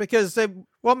 because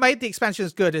what made the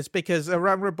expansions good is because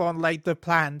Realm Reborn laid the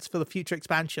plans for the future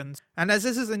expansions. And as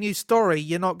this is a new story,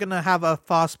 you're not going to have a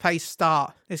fast-paced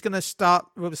start. It's going to start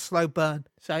with a slow burn.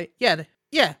 So, yeah,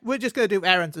 we're just going to do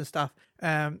errands and stuff.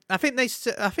 I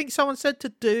think someone said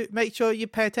to make sure you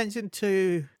pay attention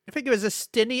to, I think it was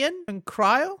Astinian and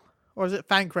Kryl, or is it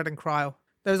Thancred and Kryl?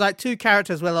 There was like 2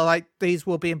 characters where like these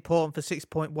will be important for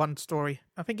 6.1 story.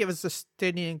 I think it was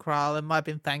Astinian and Kryl, it might have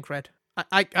been Thancred.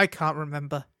 I can't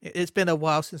remember. It's been a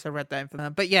while since I read that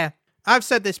information. But yeah, I've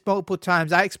said this multiple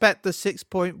times. I expect the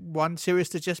 6.1 series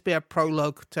to just be a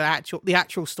prologue to the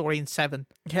actual story in 7.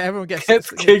 Yeah, everyone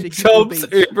gets King Jobs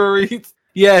Uber Eats.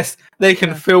 Yes, they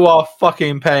can feel our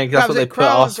fucking pain. That's what they put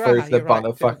us through for the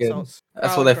bundle.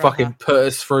 That's what they fucking put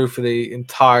us through for the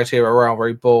entirety of Realm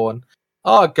Reborn.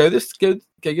 Oh, go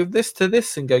give this to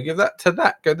this, and go give that to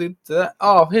that. Go do that.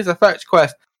 Oh, here's a fetch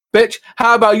quest, bitch.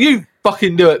 How about you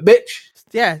fucking do it, bitch?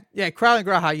 Yeah, Crown and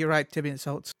Graha, you're right, Timmy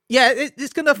Insults. Yeah,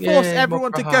 it's going to force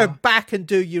everyone to go back and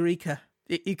do Eureka.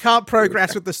 You can't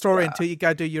progress with the story until you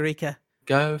go do Eureka.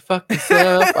 Go fuck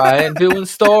yourself. I ain't doing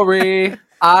story.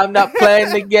 I'm not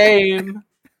playing the game.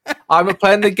 I'm not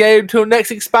playing the game till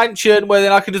next expansion where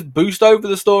then I can just boost over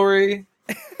the story.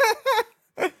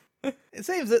 It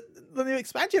seems that the new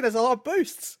expansion has a lot of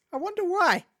boosts. I wonder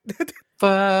why.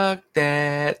 Fuck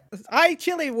that. I,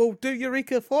 Chili, will do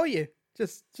Eureka for you.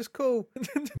 Just cool.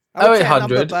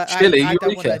 0800 Chili I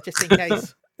don't Eureka. want to, just in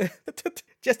case.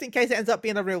 Just in case it ends up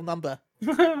being a real number.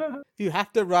 You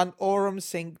have to run Aurum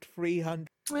synced 300.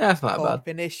 Yeah, that's not bad.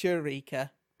 Finish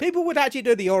Eureka. People would actually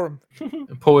do the Aurum.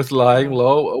 Paul is lying,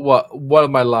 lol. What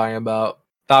am I lying about?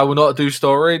 That I will not do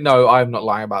story? No, I'm not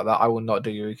lying about that. I will not do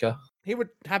Eureka. He would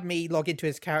have me log into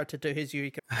his character to do his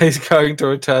Eureka. He's going to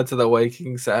return to the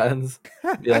Waking Sands.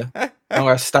 Yeah. I'm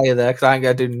going to stay there because I ain't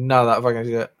going to do none of that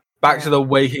fucking shit. Back to the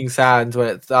Waking Sands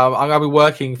where it's, I'm going to be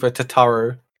working for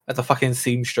Tataru as a fucking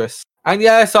seamstress. And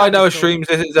yes, I know streams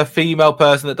this is a female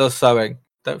person that does sewing.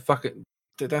 Don't think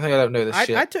I don't know this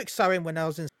shit. I took sewing when I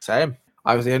was in... Same.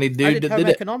 I was the only dude that did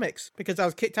it. economics because I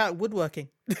was kicked out of woodworking.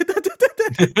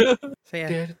 So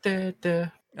yeah.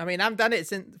 I mean, I've done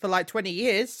it for like 20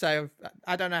 years, so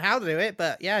I don't know how to do it,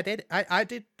 but yeah, I did. I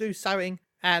did do sewing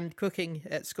and cooking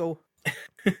at school.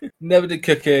 Never did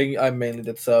cooking. I mainly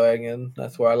did sewing, and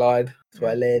that's where I lied. That's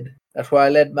where I led. That's where I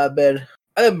led my bed.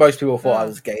 I think most people thought I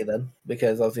was gay then,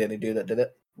 because I was the only dude that did it.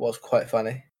 It was quite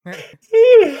funny.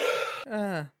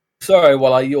 Sorry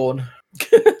while I yawn.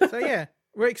 So yeah,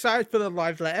 we're excited for the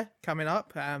live letter coming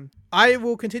up. I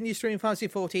will continue streaming Fantasy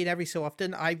 14 every so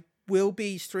often. I will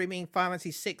be streaming Final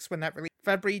Fantasy 6 when that releases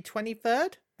February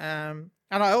 23rd. And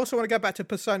I also want to go back to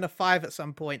Persona 5 at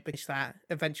some point, because that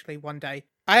eventually one day.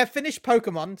 I have finished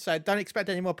Pokemon, so don't expect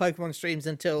any more Pokemon streams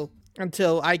until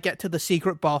I get to the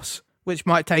secret boss, which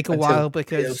might take a while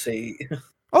because DLC.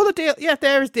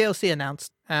 There is DLC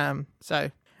announced. Even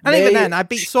then, I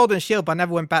beat Sword and Shield, but I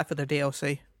never went back for the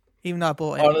DLC, even though I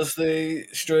bought it. Honestly,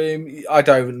 stream. I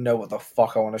don't even know what the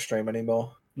fuck I want to stream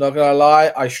anymore. Not gonna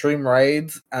lie, I stream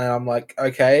raids, and I'm like,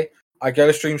 okay, I go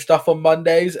to stream stuff on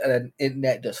Mondays, and then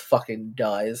internet just fucking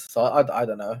dies. So I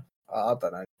don't know. I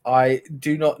don't know. I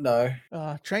do not know.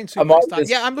 Train Super Star.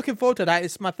 Yeah, I'm looking forward to that.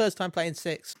 It's my first time playing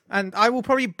 6, and I will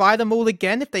probably buy them all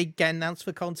again if they get announced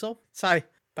for console. So,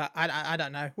 but I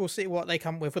don't know. We'll see what they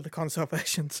come with the console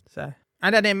versions. So,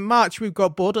 and then in March we've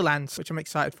got Borderlands, which I'm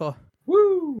excited for.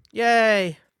 Woo!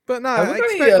 Yay! But no, I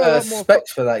haven't got any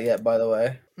specs for that yet, by the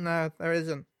way. No, there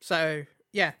isn't. So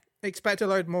yeah, expect a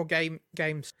load more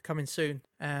games coming soon.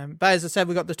 But as I said,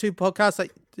 we've got the 2 podcasts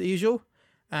like the usual.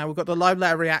 We've got the live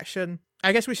letter reaction.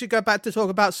 I guess we should go back to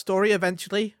talk about story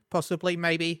eventually. Possibly,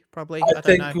 maybe, probably. I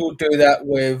don't know. We'll do that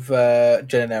with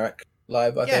generic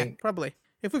live, I think. Yeah, probably.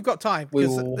 If we've got time,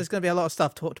 because there's going to be a lot of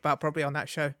stuff talked about probably on that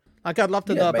show. Like, I'd love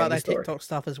to know about their TikTok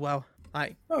stuff as well.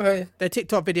 Like, their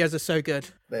TikTok videos are so good.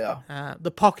 They are.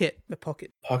 The Pocket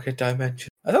Dimension.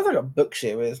 I don't think a book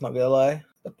series, not going to lie.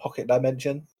 The Pocket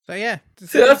Dimension. So yeah.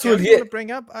 That's what you want to bring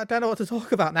up. I don't know what to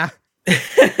talk about now.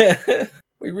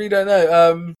 We really don't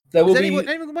know. There will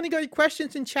anyone want to go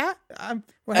questions in chat?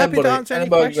 We're happy to answer any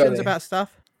questions about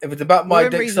stuff. If it's about my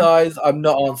dick size, I'm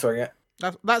not answering it.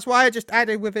 That's why I just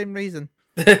added within reason.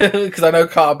 Because I know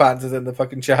Carter Pants is in the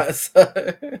fucking chat. So.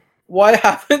 Why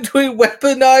haven't we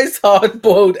weaponized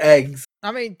hard-boiled eggs?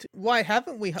 I mean, why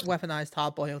haven't we weaponized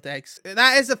hard-boiled eggs?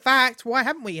 That is a fact. Why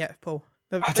haven't we yet, Paul?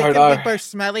 They can be both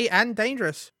smelly and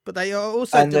dangerous, but they are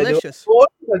also delicious. What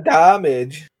the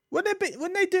damage? Wouldn't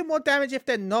they do more damage if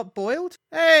they're not boiled?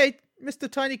 Hey, Mr.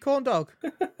 Tiny Corn Dog.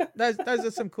 Those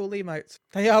are some cool emotes.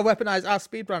 They are weaponized. Ask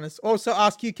speedrunners. Also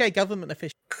ask UK government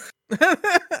officials.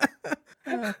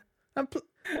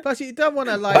 Plus, you don't want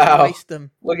to waste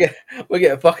them. We're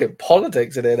getting fucking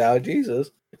politics in here now,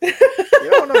 Jesus. You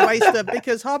don't want to waste them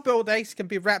because hard-boiled eggs can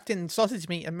be wrapped in sausage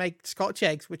meat and make Scotch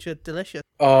eggs, which are delicious.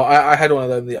 Oh, I had one of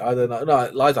them the other night. No,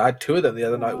 Liza, I had 2 of them the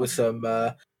other night with some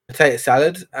potato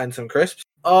salad and some crisps.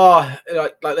 Oh,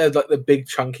 like there's like the big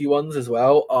chunky ones as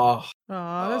well. Oh,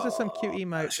 those are some cute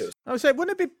emotes. I would say,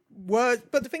 wouldn't it be worse?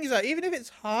 But the thing is, like, even if it's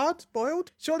hard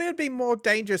boiled, surely it'd be more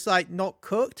dangerous, like not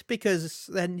cooked, because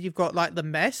then you've got like the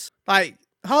mess. Like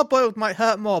hard boiled might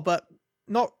hurt more, but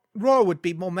not raw would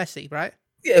be more messy, right?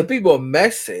 Yeah, it'd be more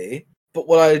messy. But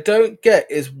what I don't get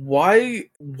is why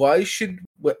should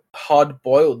we hard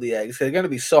boil the eggs? They're going to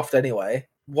be soft anyway.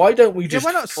 Why don't we just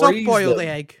why not soft boil the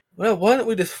egg? Well, why don't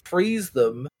we just freeze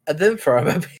them and then throw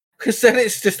them? Because then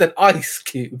it's just an ice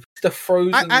cube. Just a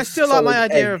frozen I still like my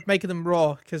idea of making them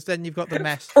raw, because then you've got the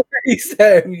mess. Freeze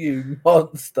them, you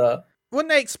monster. Wouldn't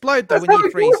they explode, though, when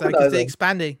you freeze them, because they're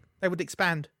expanding? They would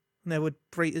expand and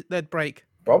they'd break.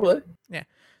 Probably. Yeah.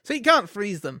 So you can't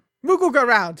freeze them. Moogle Go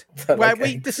Round, where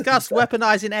we discuss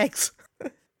weaponizing eggs.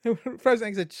 Frozen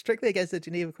eggs are strictly against the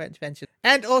Geneva Convention.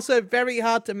 And also very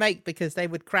hard to make because they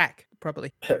would crack,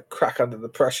 probably. Crack under the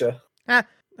pressure.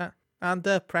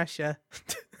 Under pressure.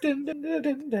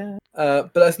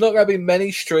 But there's not going to be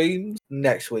many streams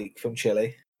next week from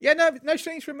Chile. Yeah, no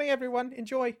streams from me, everyone.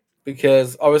 Enjoy.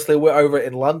 Because obviously we're over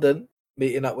in London,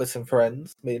 meeting up with some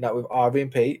friends, meeting up with Arby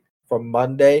and Pete from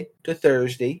Monday to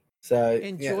Thursday. So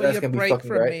Enjoy that's your gonna be break fucking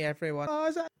from great. me, everyone. Oh,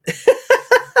 is that...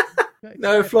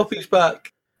 No, Floppy's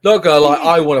back. Not gonna lie,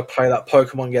 I want to play that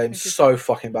Pokemon game so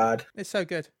fucking bad. It's so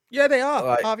good. Yeah, they are.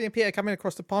 Like, Harvey and Peter are coming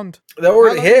across the pond. They're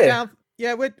already here.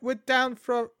 Yeah, we're down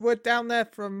there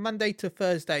from Monday to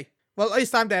Thursday. Well, at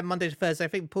least I'm there Monday to Thursday. I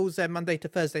think Paul's there Monday to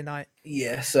Thursday night.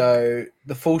 Yeah, so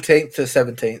the 14th to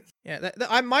 17th. Yeah,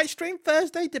 I might stream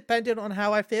Thursday depending on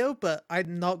how I feel, but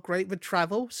I'm not great with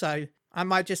travel, so I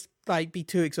might just be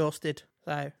too exhausted.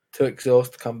 So too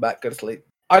exhausted to come back, go to sleep.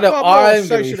 I know I'm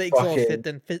socially exhausted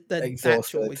than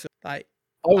exhausted. Actual.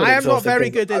 I am not very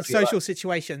good in social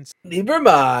situations. Neither am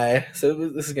I. So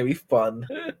this is gonna be fun.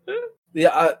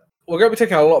 Yeah, we're gonna be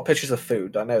taking a lot of pictures of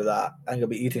food. I know that. I'm gonna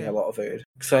be eating a lot of food.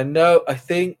 So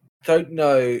don't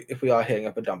know if we are hitting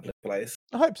up a dumpling place.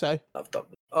 I hope so. Love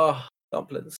dumplings. Oh,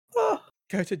 dumplings. Oh.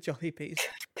 Go to Jolly Peas.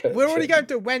 We're already going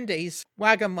to Wendy's,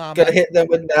 Wagamama. Gonna hit them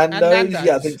with Nando's?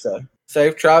 Yeah, I think so.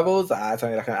 Safe travels. It's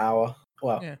only like an hour.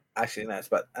 Well, actually, no, it's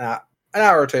about an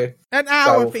hour or two. An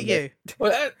hour for you.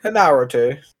 Well, an hour or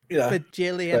two.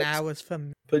 Bajillion hours for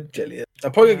me. Bajillion.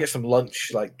 I'm probably gonna get some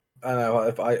lunch. I don't know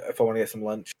if I want to get some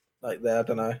lunch there. I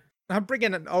don't know. I'm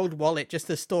bringing an old wallet just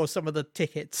to store some of the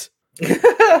tickets.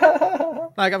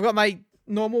 I've got my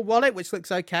normal wallet, which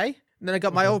looks okay. And then I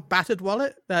got my old battered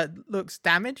wallet that looks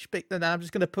damaged. But then I'm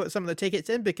just going to put some of the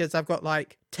tickets in because I've got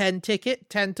 10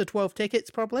 to 12 tickets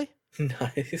probably.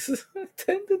 Nice.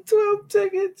 10 to 12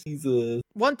 tickets. Jesus.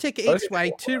 1 ticket each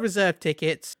way, 2 reserve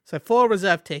tickets. So 4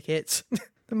 reserve tickets.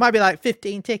 There might be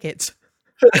 15 tickets.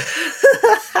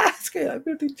 It's good.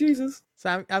 15, Jesus.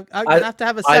 So I'm going to have to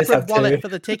have a separate wallet for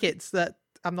the tickets that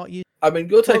I'm not using. I mean,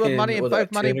 you're taking money in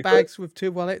both money bags with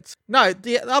 2 wallets. No,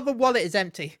 the other wallet is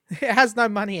empty. It has no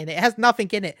money in it. It has nothing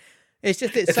in it. It's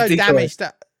just it's so damaged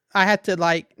that I had to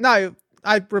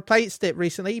I replaced it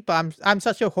recently, but I'm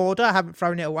such a hoarder. I haven't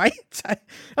thrown it away. So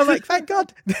I'm like, thank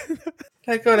God.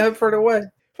 Thank God I haven't thrown it away.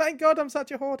 Thank God I'm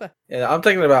such a hoarder. Yeah, I'm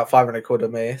taking about 500 quid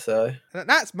of me. So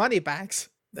that's money bags.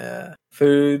 Yeah,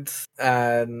 foods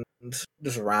and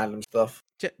just random stuff.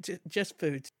 Just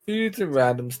foods. Foods and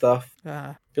random stuff.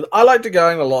 Because I like to go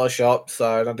in a lot of shops,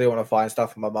 so I do want to find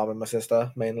stuff for my mum and my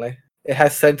sister, mainly. It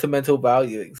has sentimental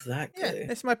value, exactly.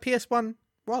 Yeah, it's my PS1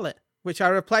 wallet, which I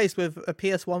replaced with a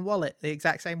PS1 wallet, the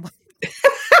exact same one.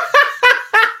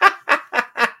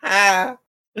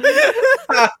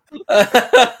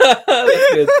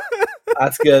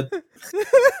 That's good.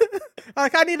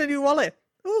 I need a new wallet.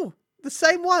 Ooh, the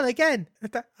same one again.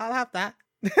 I'll have that.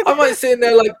 I might sit in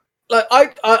there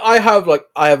I have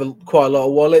quite a lot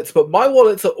of wallets, but my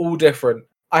wallets are all different.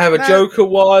 I have a Joker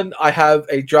one, I have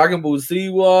a Dragon Ball Z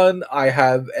one, I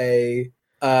have a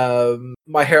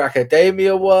My Hero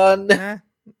Academia one.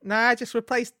 I just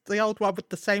replaced the old one with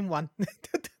the same one.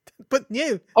 But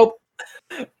new. Oh,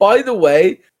 by the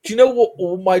way, do you know what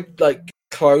all my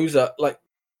clothes are like?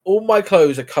 All my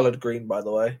clothes are coloured green, by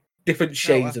the way. Different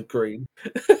shades of green.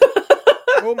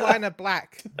 All mine are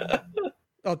black.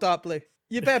 Or dark blue.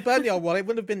 You better burn the old wallet. It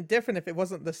wouldn't have been different if it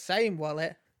wasn't the same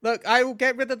wallet. Look, I will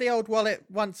get rid of the old wallet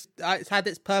once it's had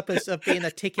its purpose of being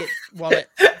a ticket wallet.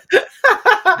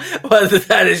 Once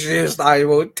that is used, I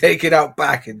will take it out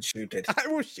back and shoot it. I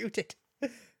will shoot it.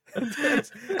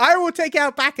 I will take it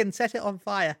out back and set it on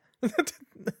fire.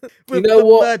 With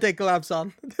murder gloves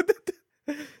on.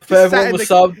 For everyone with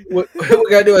sub, we're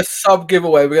going to do a sub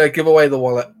giveaway. We're going to give away the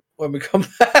wallet when we come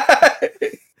back.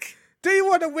 Do you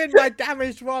want to win my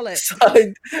damaged wallet?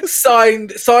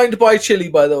 Signed by Chili,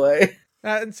 by the way.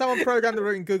 And someone programmed the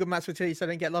route in Google Maps for Chili so I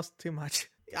don't get lost too much.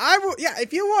 I will. Yeah,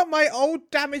 if you want my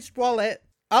old damaged wallet,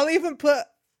 I'll even put,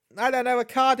 I don't know, a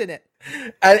card in it.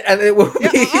 And it will be.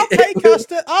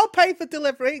 I'll pay for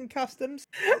delivery and customs.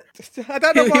 I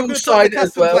don't know what I'm going to put in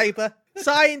customs labour.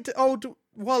 Signed old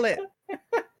wallet.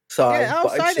 I'll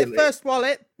sign it first,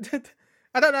 wallet.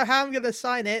 I don't know how I'm going to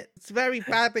sign it. It's very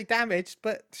badly damaged,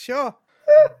 but sure.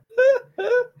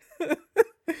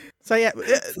 So yeah,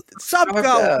 sub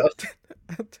goal.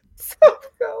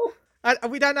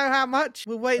 We don't know how much.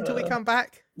 We'll wait until we come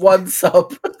back. 1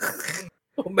 sub.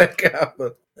 We'll make it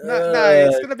happen. No,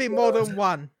 it's going to be more than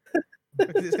 1.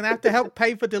 Because it's going to have to help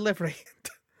pay for delivery.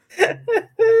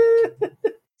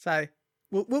 So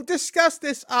we'll discuss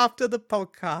this after the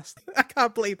podcast. I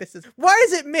can't believe this is. Why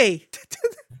is it me?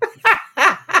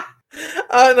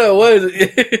 I know. What is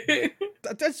it?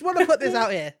 I just want to put this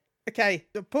out here. Okay,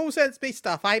 Paul sends me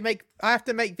stuff. I have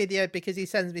to make video because he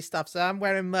sends me stuff. So I'm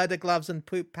wearing murder gloves and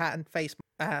poop pattern face.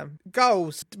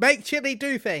 Goals: make Chili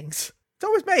do things. It's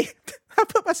always me. I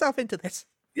put myself into this.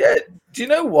 Yeah. Do you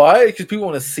know why? Because people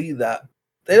want to see that.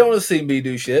 They don't want to see me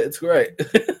do shit. It's great.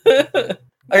 I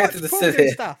get to just sit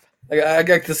here. Stuff. I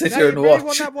get to sit No, here and you really watch.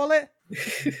 Want that wallet?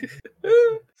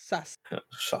 Sus.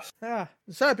 Sus.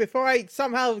 So before I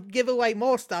somehow give away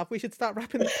more stuff, we should start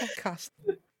wrapping the podcast.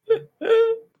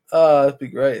 That'd be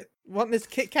great. Want this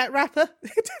Kit Kat wrapper?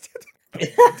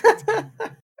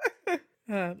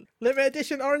 Limited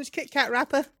edition orange Kit Kat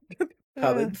wrapper.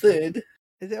 Coming soon.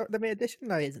 Is it limited edition?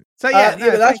 No, it isn't. So yeah,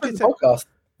 but that's for the podcast.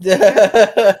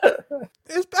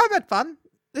 I've had fun.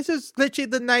 This is literally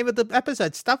the name of the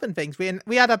episode, Stuff and Things.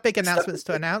 We had our big announcements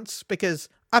to announce because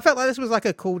I felt like this was like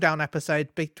a cool down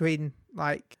episode between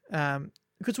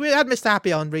because we had Mr.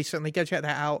 Happy on recently. Go check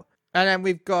that out. And then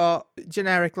we've got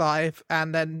Generic Live,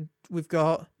 and then we've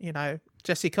got,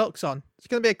 Jesse Cox on. It's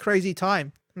going to be a crazy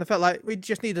time. And I felt like we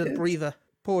just needed a breather.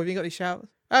 Paul, have you got any shouts?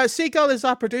 Seagull is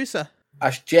our producer.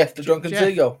 That's Jeff, the Drunken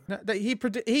Seagull.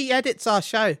 He edits our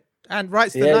show and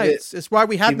writes the notes. It's why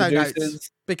we had no notes.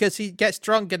 Because he gets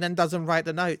drunk and then doesn't write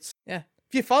the notes. Yeah.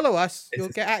 If you follow us, you'll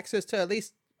get access to at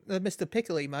least the Mr.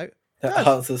 Pickle emote. That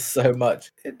answers so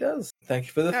much. It does. Thank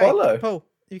you for the follow. Paul,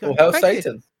 or hell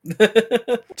Satan.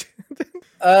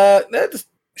 No, just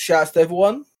shouts to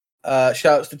everyone.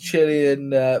 Shouts to Chili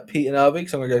and Pete and Arby,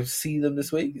 because I'm going to go see them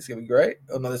this week. It's going to be great.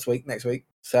 Or not this week, next week.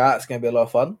 So that's going to be a lot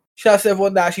of fun. Shouts to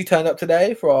everyone that actually turned up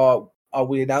today for our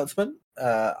wee announcement.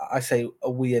 I say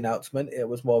a wee announcement. It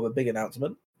was more of a big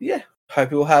announcement. Yeah.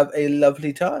 Hope you all have a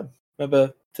lovely time.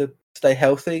 Remember to stay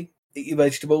healthy, eat your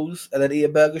vegetables, and then eat a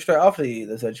burger straight after you eat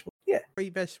those vegetables. Yeah.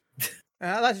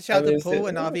 I'd like to shout out to Paul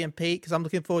and Arby and Pete, because I'm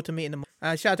looking forward to meeting them.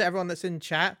 Shout out to everyone that's in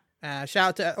chat. Shout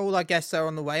out to all our guests that are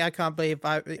on the way. I can't believe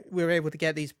we were able to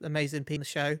get these amazing people on the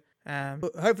show.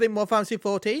 Hopefully more Fantasy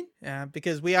 14,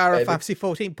 because we are a Fantasy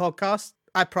 14 podcast,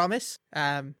 I promise.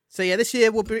 So yeah, this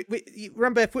year we'll be.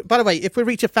 Remember, by the way, if we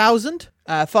reach 1,000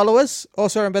 followers,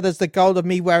 also remember there's the goal of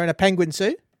me wearing a penguin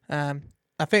suit.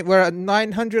 I think we're at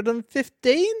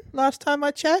 915 last time I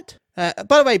checked. By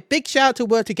the way, big shout out to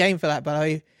Word to Game for that, by the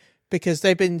way, because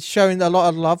they've been showing a lot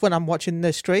of love when I'm watching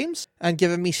their streams and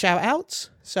giving me shout outs.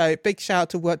 So big shout out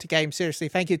to Word to Game. Seriously,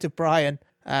 thank you to Brian.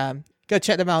 Go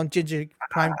check them out on Ginger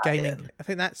Prime Gaming. I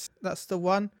think that's the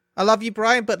one. I love you,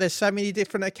 Brian, but there's so many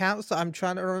different accounts that I'm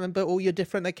trying to remember all your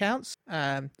different accounts.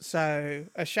 So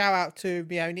a shout out to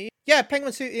Mione. Yeah,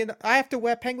 penguin suit. I have to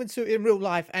wear penguin suit in real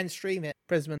life and stream it,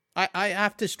 Brisbane. I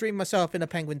have to stream myself in a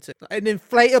penguin suit, an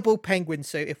inflatable penguin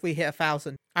suit. If we hit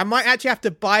 1,000, I might actually have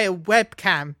to buy a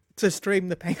webcam to stream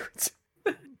the penguins.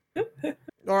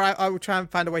 Or I will try and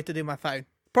find a way to do my phone.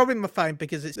 Probably my phone,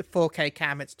 because it's a 4K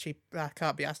cam. It's cheap. I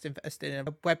can't be asked to invest in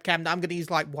a webcam that I'm going to use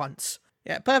like once.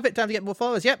 Yeah, perfect time to get more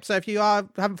followers. Yep. So if you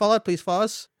haven't followed, please follow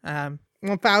us.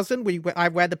 1,000. I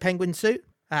wear the penguin suit,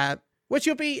 which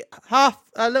will be a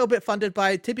little bit funded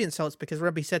by Tibby and Salts, because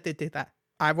Robbie said they did that.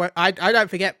 I don't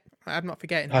forget. I'm not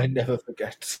forgetting. I never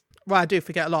forget. Well, I do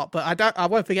forget a lot, but I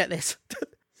won't forget this.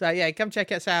 So yeah, come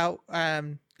check us out.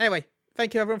 Anyway,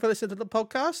 thank you everyone for listening to the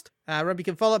podcast. Remember, you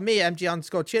can follow me at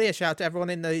MG_Chili. A shout out to everyone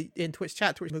in Twitch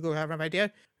chat, Twitch Moogle Go Round Radio.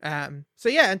 So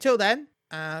yeah, until then,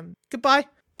 goodbye.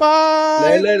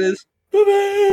 Bye. Later. Bye-bye.